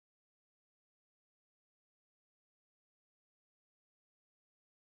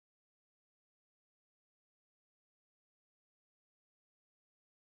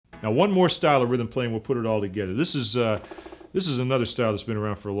Now one more style of rhythm playing, we'll put it all together. This is another style that's been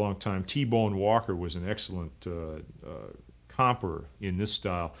around for a long time. T-Bone Walker was an excellent comper in this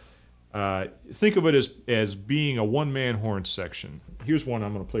style. Think of it as being a one-man horn section. Here's one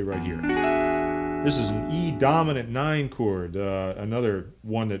I'm going to play right here. This is an E dominant 9 chord, another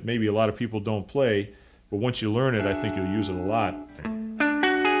one that maybe a lot of people don't play, but once you learn it, I think you'll use it a lot.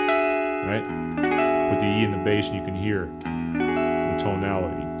 Right? Put the E in the bass and you can hear the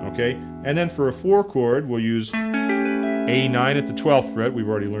tonality. Okay? And then for a 4 chord, we'll use A9 at the 12th fret. We've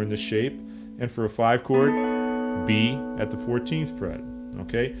already learned this shape. And for a 5 chord, B at the 14th fret.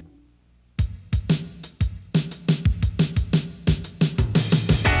 Okay?